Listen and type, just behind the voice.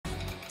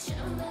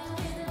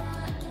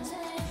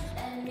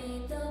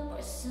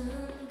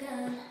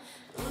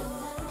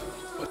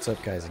What's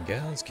up, guys and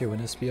gals?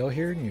 K1SPL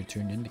here, and you're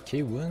tuned into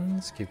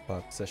K1's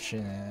Kpop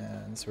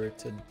sessions, where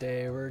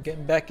today we're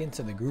getting back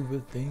into the groove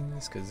of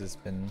things because it's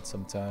been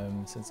some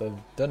time since I've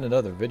done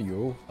another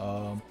video.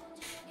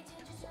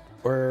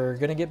 We're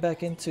gonna get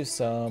back into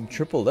some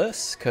Triple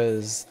S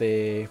because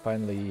they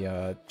finally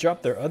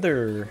dropped their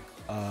other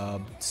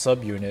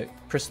subunit,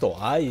 Crystal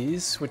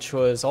Eyes, which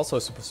was also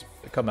supposed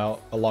to come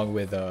out along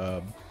with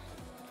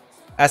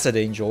Acid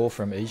Angel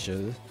from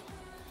Asia.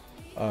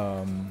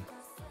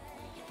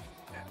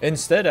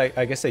 Instead,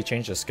 I guess they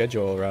changed the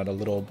schedule around a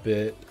little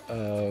bit.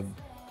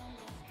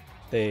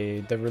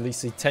 They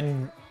released a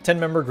 10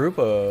 member group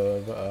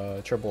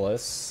of Triple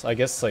S. I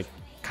guess like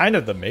kind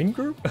of the main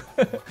group.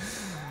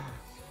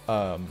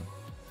 And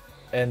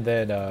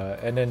then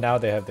now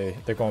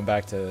they're going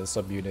back to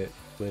subunit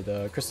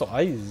with Crystal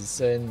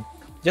Eyes. And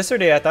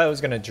yesterday I thought it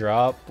was gonna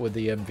drop with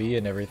the MV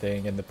and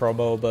everything and the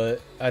promo, but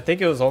I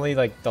think it was only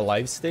like the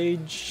live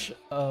stage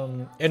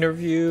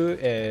interview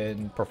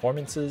and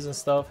performances and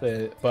stuff.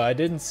 But I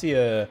didn't see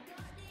an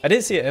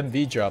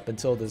MV drop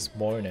until this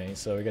morning,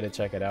 so we're gonna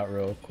check it out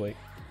real quick.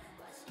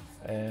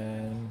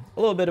 And a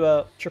little bit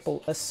about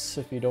Triple S,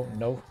 if you don't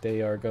know,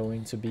 they are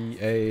going to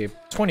be a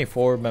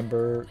 24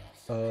 member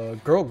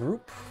girl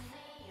group.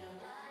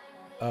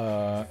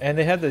 And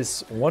they had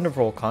this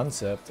wonderful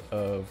concept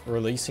of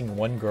releasing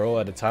one girl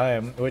at a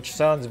time, which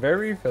sounds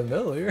very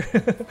familiar.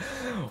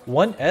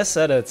 One S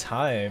at a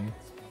time.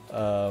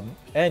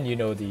 And you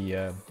know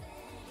the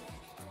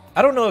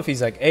I don't know if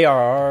he's like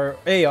AR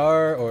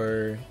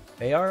or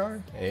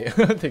ARR.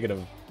 I'm thinking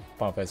of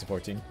Final Fantasy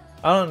 14.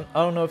 I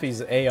don't know if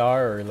he's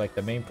AR or like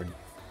the main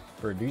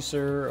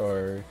producer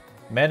or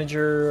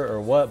manager or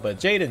what, but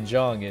Jaden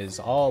Jung is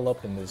all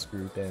up in this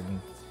group,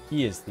 and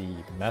he is the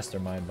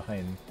mastermind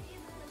behind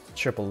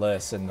Triple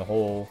S and the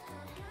whole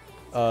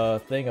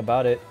thing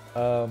about it.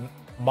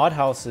 Mod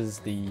House is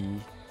the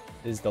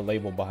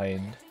label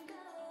behind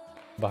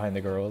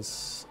the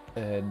girls,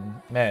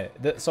 and man,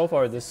 so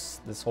far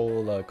this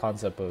whole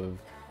concept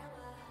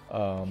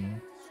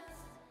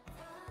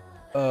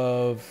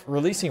of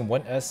releasing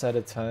one S at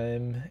a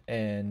time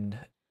and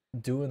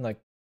doing like,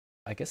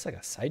 I guess like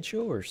a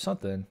sideshow or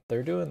something.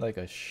 They're doing like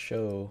a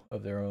show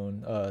of their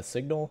own,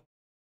 Signal,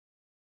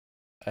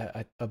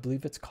 I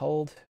believe it's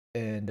called.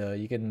 And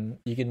you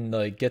can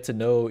like get to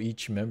know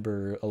each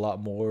member a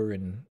lot more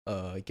and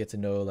get to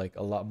know like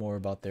a lot more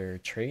about their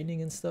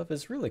training and stuff.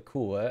 It's really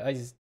cool.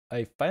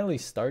 I finally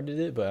started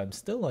it, but I'm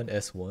still on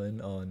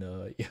S1 on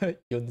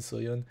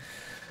Yun,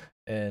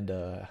 and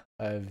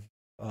I've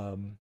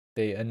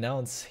they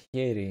announced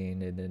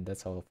Hyerin, and then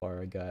that's how far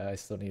I got. I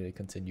still need to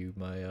continue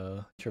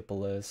my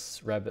Triple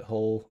S rabbit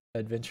hole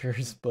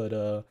adventures,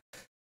 but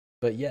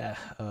yeah,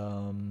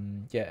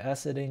 yeah,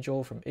 Acid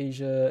Angel from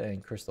Asia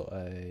and Crystal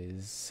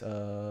Eyes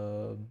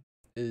are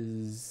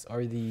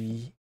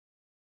the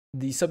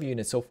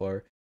subunits so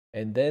far,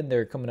 and then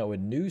they're coming out with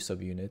new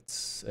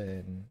subunits,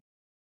 and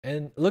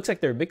it looks like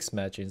they're mixed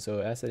matching.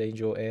 So Acid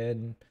Angel,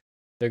 and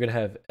they're gonna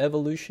have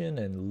Evolution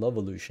and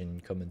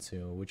Lovolution coming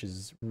soon, which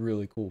is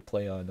really cool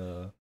play on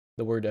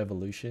the word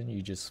evolution.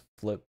 You just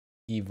flip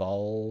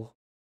evol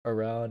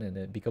around and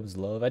it becomes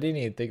love. I didn't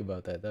even think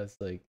about that. That's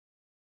like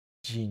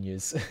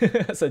genius.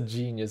 That's a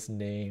genius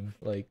name,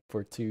 like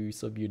for two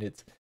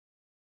subunits.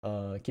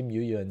 Kim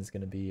Yoo-yeon is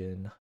gonna be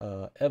in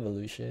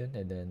Evolution,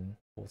 and then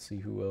we'll see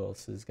who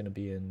else is gonna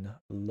be in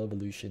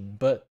Lovolution.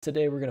 But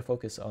today we're gonna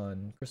focus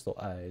on Crystal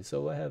Eyes.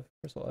 So I have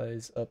Crystal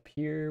Eyes up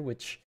here,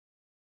 which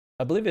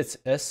I believe it's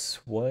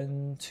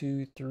S1,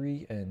 2,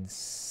 3, and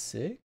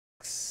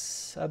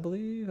 6. I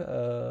believe.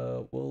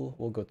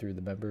 We'll go through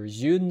the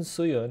members. Yoon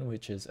Soyeon,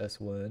 which is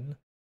S1,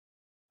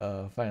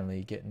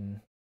 finally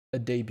getting a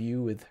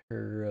debut with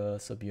her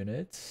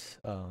subunit.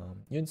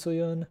 Yoon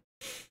Soyeon.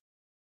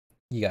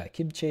 You got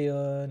Kim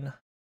Chaeyeon,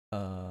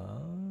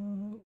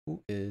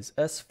 who is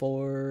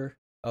S4.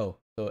 Oh,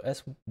 so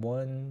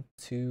S1,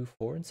 2,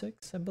 4, and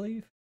 6, I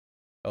believe.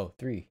 Oh,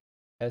 3.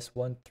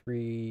 S1,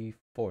 3,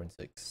 4, and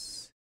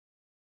 6.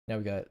 Now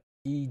we got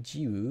Lee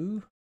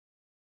Ji-woo,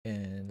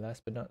 and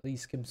last but not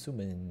least, Kim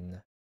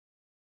Soo-min,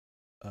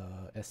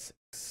 S6.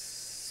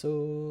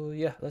 So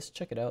yeah, let's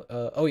check it out.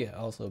 Oh yeah,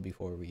 also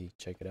before we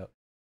check it out,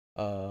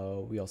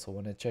 we also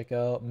want to check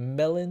out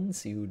Melon,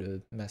 see who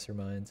the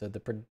masterminds of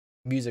the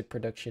music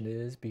production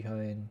is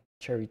behind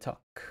Cherry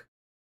Talk.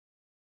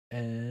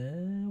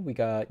 And we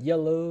got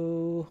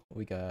Yellow,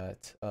 we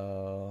got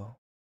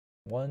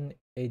One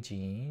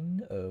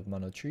Ejin of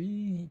Mono Tree,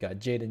 you got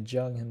Jaden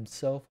Jung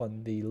himself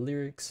on the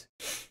lyrics,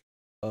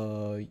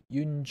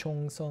 Yoon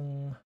Chong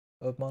Sung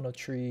of Mono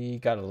Tree,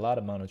 got a lot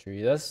of Mono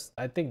Tree.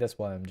 I think that's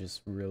why I'm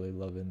just really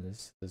loving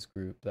this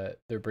group, that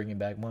they're bringing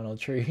back Mono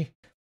Tree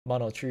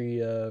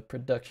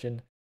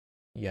production.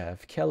 You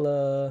have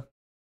Kella,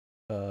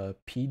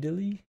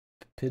 Pidily,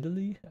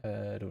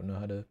 I don't know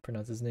how to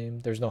pronounce his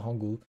name. There's no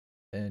Hangul,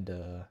 and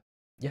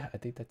yeah, I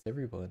think that's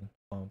everyone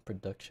on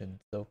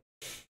production. So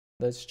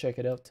let's check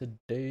it out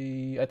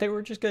today. I think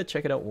we're just gonna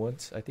check it out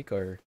once. I think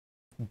our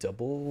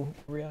double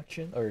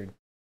reaction or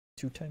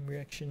 2-time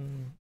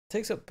reaction.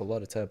 Takes up a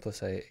lot of time,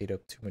 plus I ate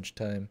up too much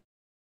time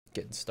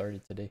getting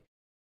started today.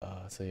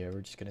 So yeah,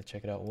 we're just gonna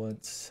check it out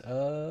once.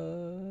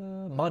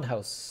 Mod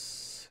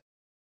House.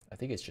 I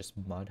think it's just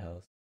Mod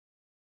House.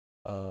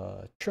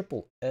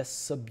 Triple S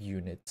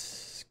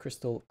subunit.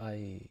 Crystal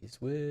Eyes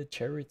with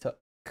Cherry Tuck.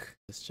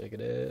 Let's check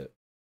it out.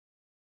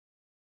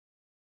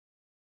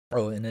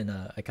 Oh, and then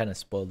I kind of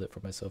spoiled it for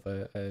myself.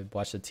 I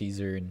watched the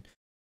teaser and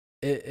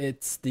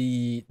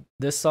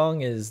this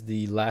song is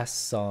the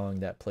last song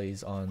that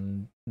plays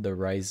on the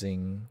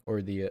Rising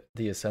or the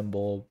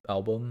Assemble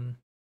album.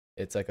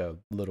 It's like a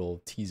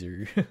little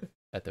teaser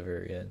at the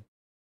very end.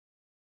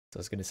 So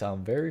it's gonna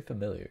sound very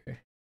familiar.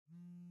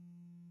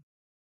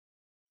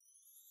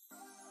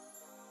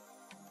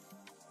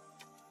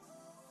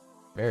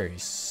 Very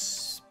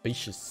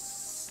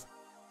spacious.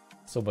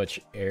 So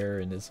much air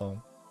in this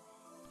song.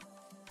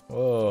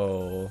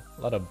 Whoa,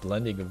 a lot of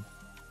blending of.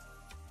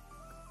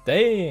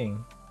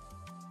 Dang!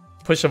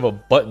 Push of a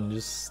button,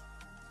 just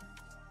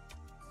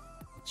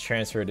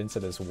transferred into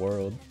this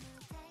world.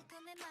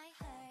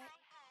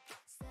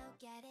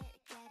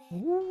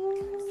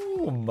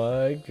 Ooh,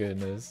 my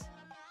goodness.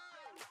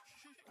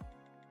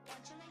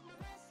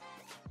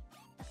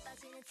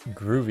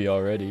 Groovy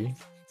already.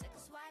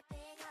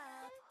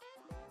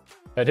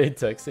 Are they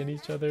texting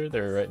each other?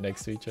 They're right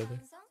next to each other.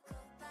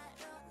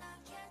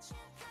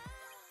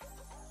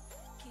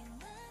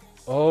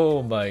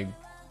 Oh my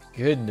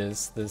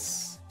goodness, the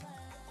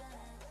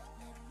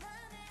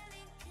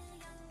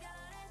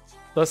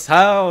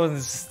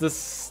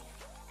sounds,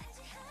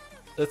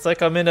 it's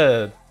like I'm in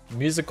a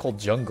musical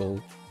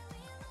jungle.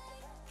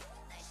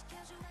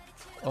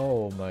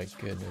 Oh my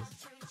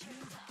goodness.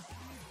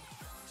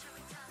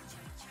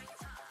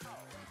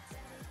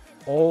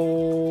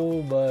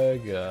 Oh my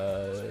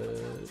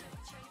god.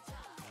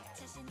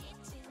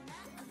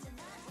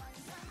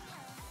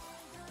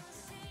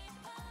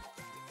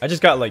 I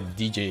just got like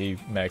DJ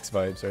Max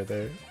vibes right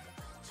there.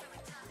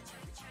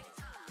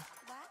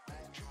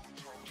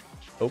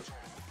 Oh.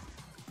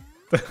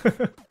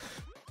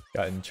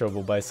 Got in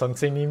trouble by Sung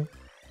Singing.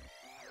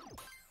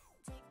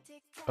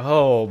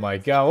 Oh my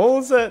god, what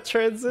was that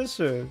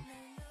transition?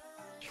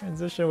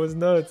 Transition was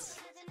nuts.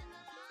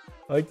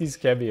 I like these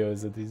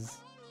cameos of these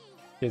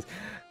kids.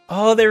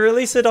 Oh, they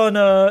released it on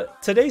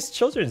today's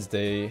Children's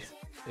Day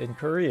in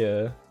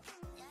Korea.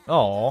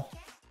 Oh,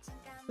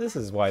 this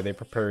is why they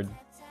prepared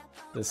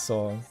this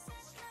song.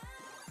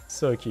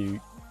 So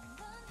cute.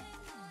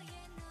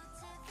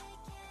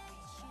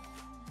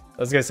 I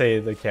was gonna say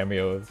the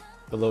cameo of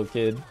the little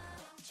kid.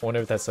 I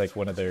wonder if that's like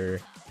one of their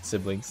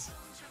siblings.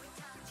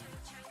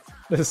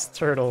 This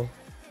turtle.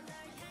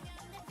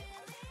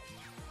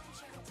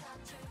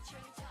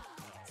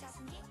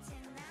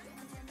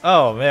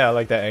 Oh man, I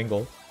like that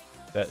angle.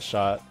 That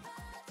shot.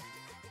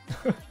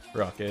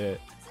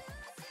 Rocket.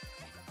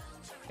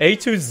 A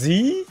to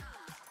Z?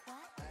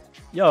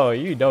 Yo,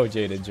 you know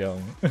Jaden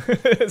Jung.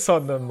 It's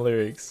on them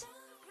lyrics.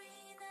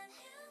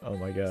 Oh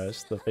my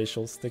gosh, the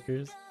facial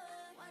stickers.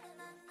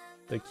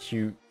 The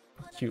cute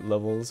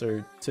levels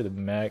are to the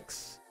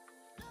max.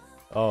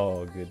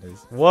 Oh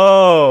goodness.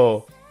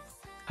 Whoa!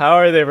 How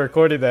are they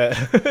recording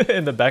that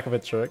in the back of a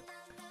truck?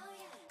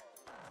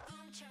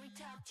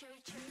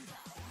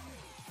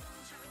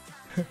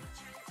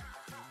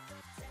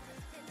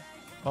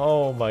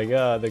 Oh my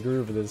god, the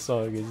groove of this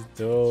song is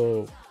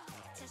dope.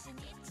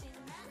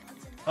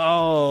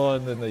 Oh,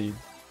 and then the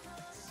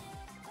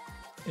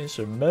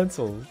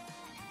instrumental.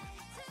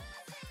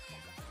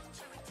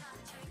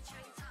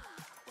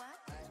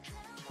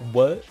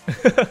 What?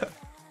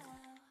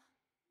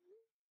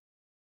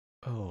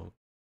 Oh,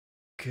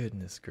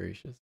 goodness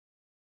gracious.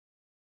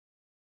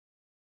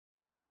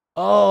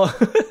 Oh,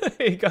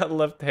 he got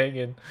left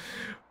hanging.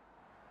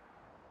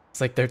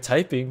 It's like they're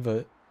typing,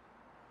 but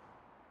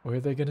what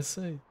are they gonna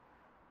say?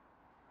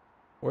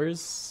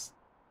 Where's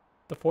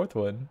the fourth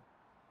one?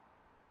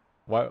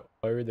 Why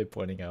were they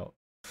pointing out?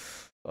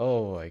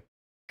 Oh my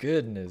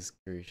goodness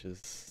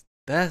gracious.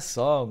 That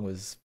song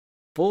was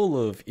full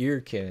of ear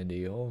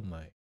candy. Oh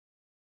my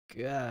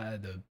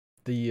god.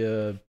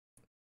 The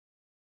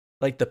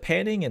like the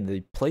panning and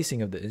the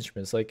placing of the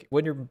instruments. Like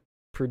when you're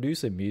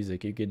producing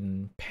music, you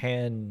can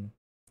pan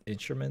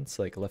instruments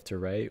like left to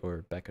right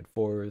or back and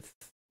forth.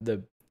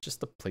 Just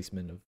the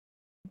placement of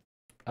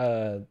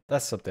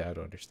that's something I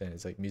don't understand.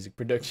 It's like music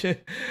production.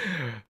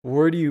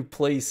 Where do you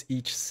place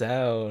each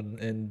sound?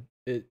 And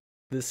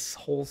this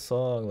whole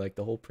song, like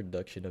the whole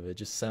production of it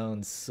just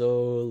sounds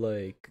so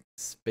like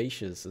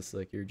spacious. It's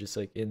like you're just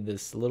like in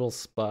this little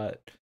spot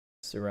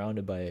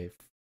surrounded by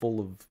full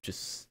of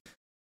just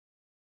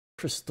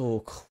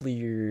crystal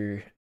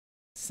clear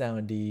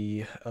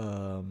soundy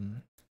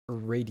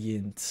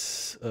radiant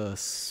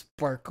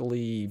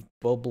sparkly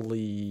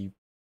bubbly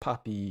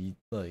poppy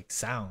like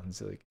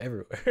sounds like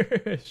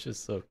everywhere. It's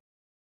just so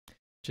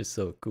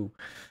cool.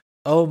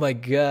 Oh my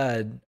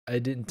god, I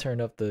didn't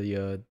turn up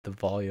the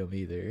volume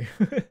either.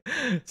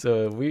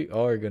 So we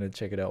are gonna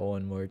check it out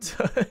one more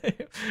time.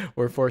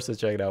 We're forced to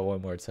check it out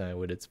one more time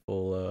with its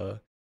full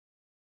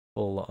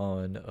full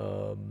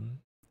on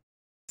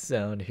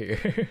sound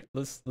here.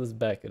 let's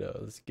back it up.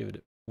 Let's give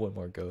it one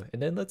more go,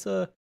 and then let's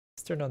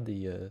turn on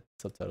the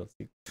subtitles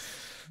too.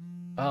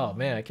 Oh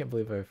man, I can't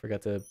believe I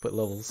forgot to put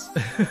levels,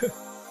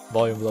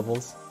 volume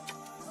levels.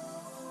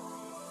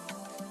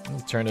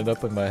 Turn it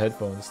up with my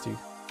headphones too.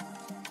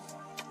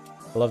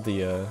 I love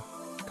the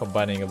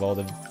combining of all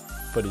the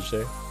footage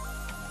there.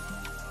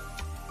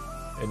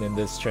 And in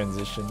this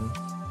transition.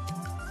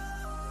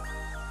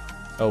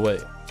 Oh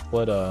wait,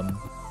 what I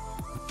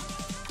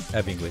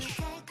have English.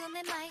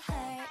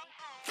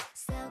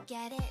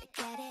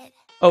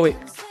 Oh wait,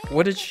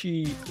 what did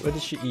she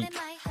eat?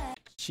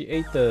 She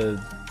ate the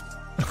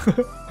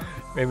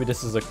maybe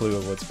this is a clue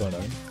of what's going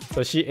on.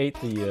 So she ate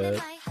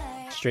the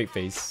straight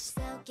face.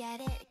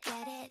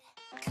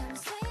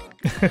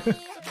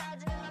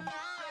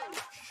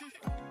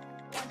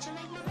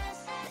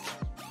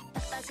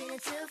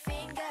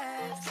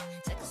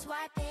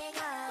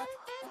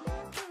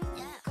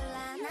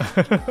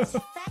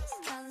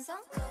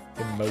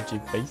 Emoji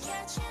face.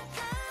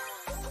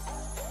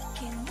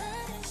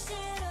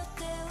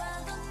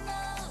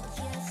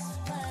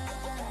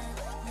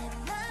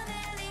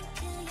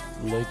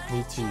 Look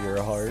me to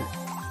your heart,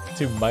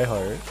 to my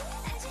heart.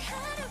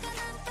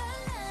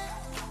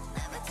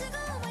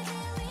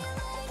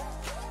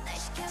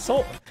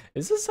 So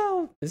is this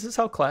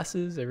how class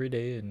is every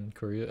day in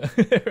Korea?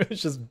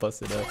 It's just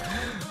busted up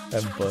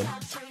and fun.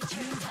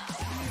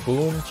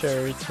 Boom,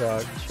 cherry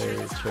chalk,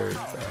 cherry chalk.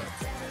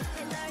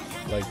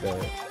 Like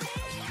that.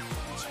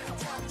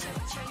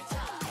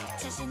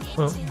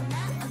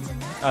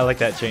 I like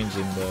that change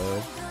in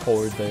the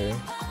chord there.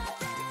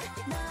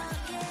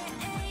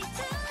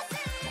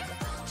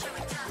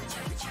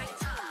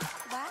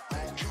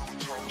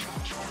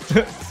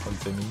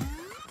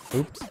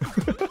 Oops.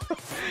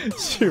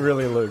 She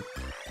really looked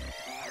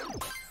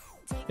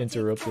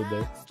interrupted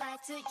there.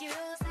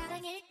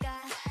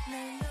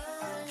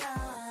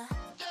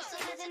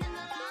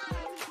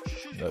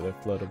 Another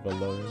flood of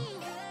balloon.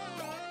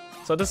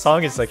 So this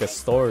song is like a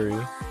story.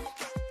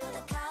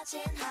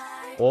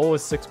 What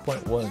was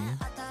 6.1?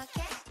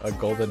 A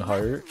golden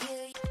heart.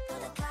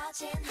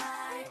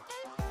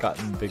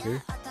 Gotten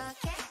bigger.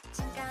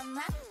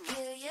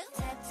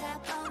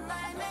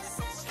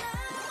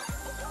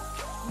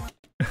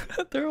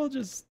 They're all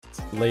just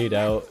laid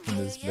out in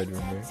this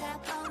bedroom here.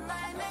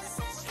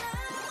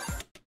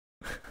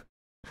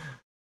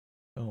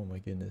 Oh my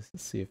goodness.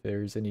 Let's see if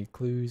there's any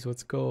clues.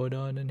 What's going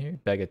on in here?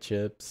 Bag of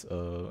chips. I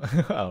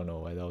don't know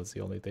why that was the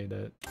only thing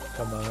that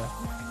come out.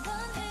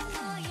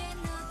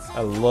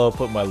 I love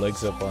putting my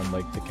legs up on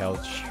like the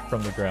couch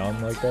from the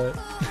ground like that.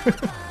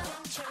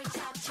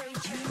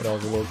 When I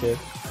was a little kid.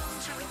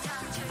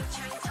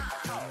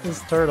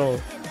 This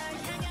turtle.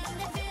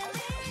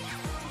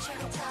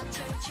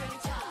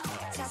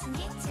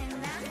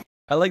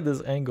 I like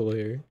this angle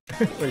here,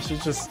 where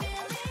she's just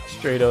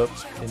straight up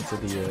into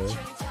the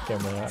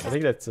camera. I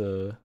think that's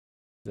is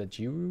that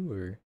Jiwoo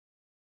or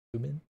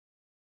Sumin?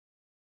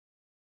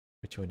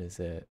 Which one is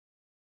that?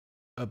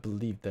 I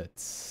believe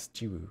that's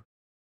Jiwoo.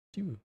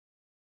 Jiwoo.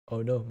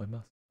 Oh no, my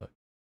mouse. Fuck.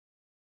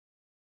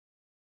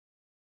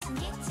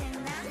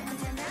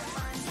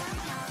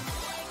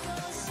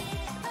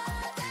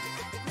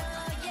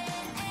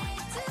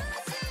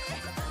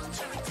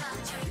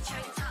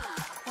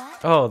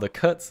 Oh, the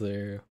cuts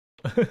there.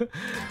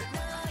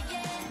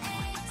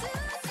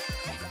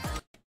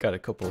 Got a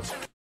couple.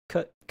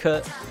 Cut.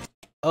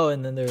 Oh,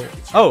 and then there.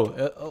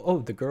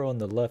 Oh, the girl on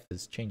the left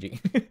is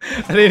changing.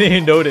 I didn't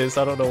even notice.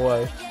 I don't know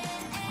why.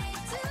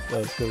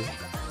 That was cool.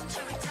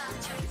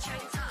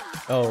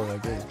 Oh my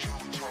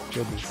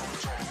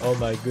goodness. Oh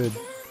my good.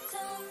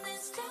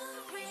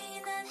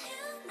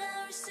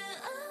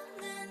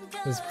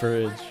 This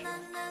bridge.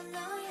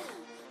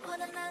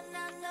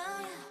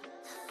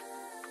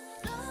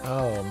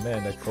 Oh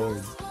man, that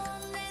chord.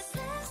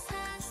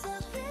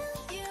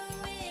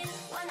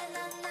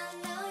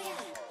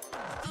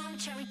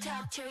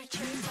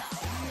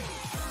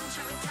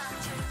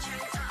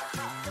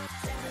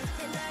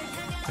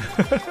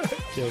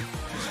 Good.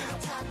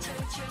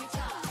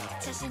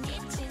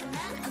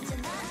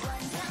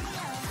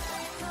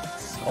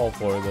 All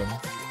four of them.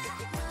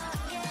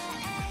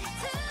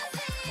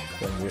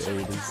 From your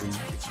A to Z.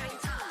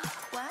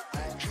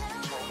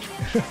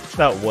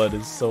 That what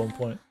is so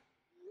important.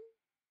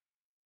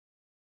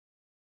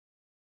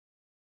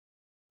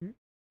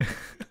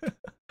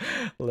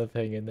 Left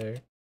hanging there.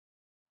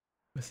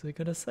 What's they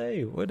gonna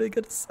say? What are they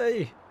gonna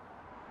say?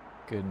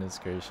 Goodness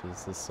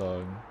gracious, this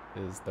song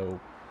is dope.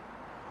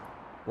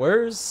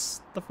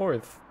 Where's the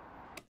fourth?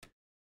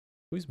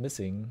 Who's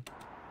missing?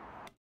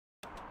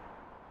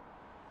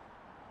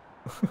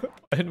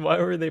 And why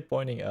were they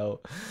pointing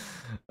out?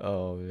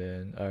 Oh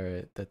man.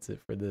 Alright, that's it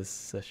for this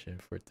session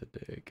for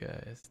today,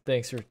 guys.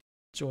 Thanks for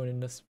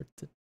joining us for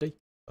today.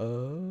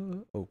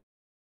 Oh,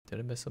 did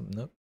I mess something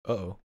up?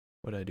 Uh-oh.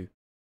 What did I do?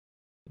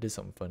 I did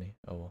something funny.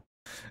 Oh well.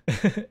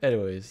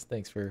 Anyways,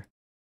 thanks for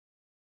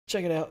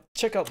checking it out.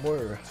 Check out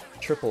more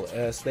Triple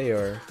S. They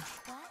are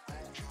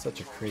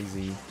such a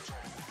crazy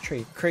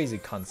crazy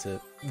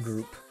concept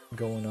group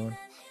going on.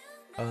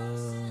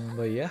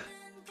 But yeah,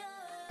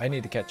 I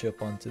need to catch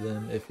up onto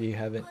them. If you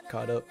haven't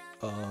caught up,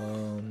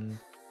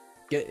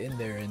 get in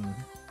there and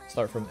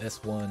start from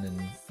S1,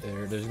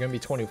 and there's gonna be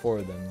 24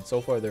 of them.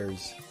 So far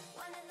there's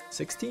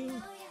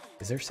 16.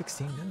 Is there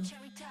 16 now?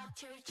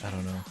 I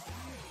don't know.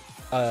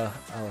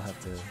 I'll have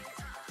to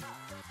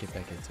get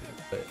back into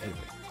it. But anyway,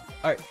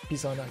 all right,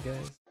 peace on out,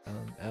 guys.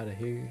 I'm out of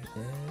here,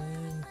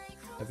 and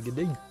have a good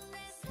day.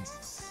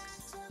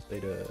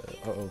 Later.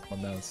 Uh-oh, my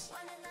mouse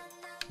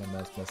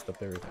messed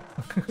up everything.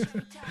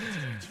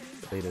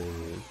 Later.